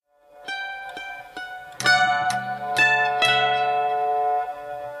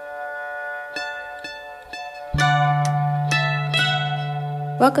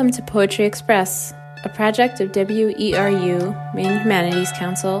Welcome to Poetry Express, a project of WERU, Maine Humanities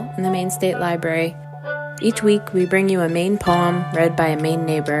Council, and the Maine State Library. Each week, we bring you a Maine poem read by a Maine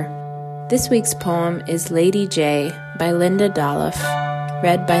neighbor. This week's poem is Lady J by Linda Dolliffe,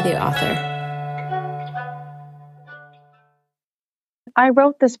 read by the author. I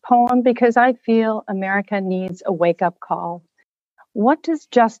wrote this poem because I feel America needs a wake-up call. What does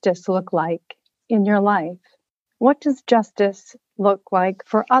justice look like in your life? What does justice look like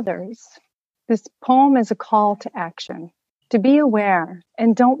for others? This poem is a call to action, to be aware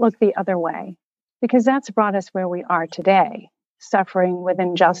and don't look the other way, because that's brought us where we are today, suffering with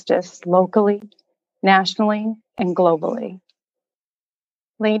injustice locally, nationally, and globally.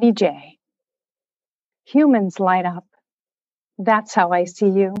 Lady J. Humans light up. That's how I see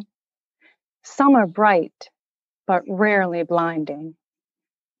you. Some are bright, but rarely blinding.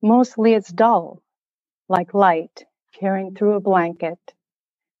 Mostly it's dull, like light peering through a blanket.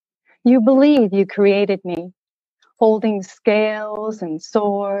 You believe you created me, holding scales and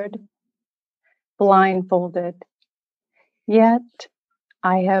sword, blindfolded. Yet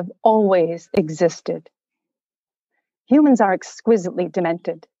I have always existed. Humans are exquisitely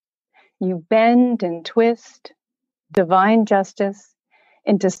demented. You bend and twist divine justice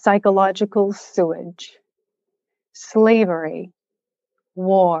into psychological sewage. Slavery,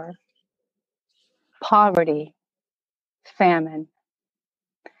 war, poverty, famine.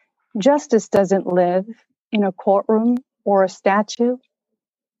 Justice doesn't live in a courtroom or a statue.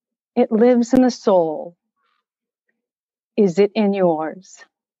 It lives in the soul. Is it in yours?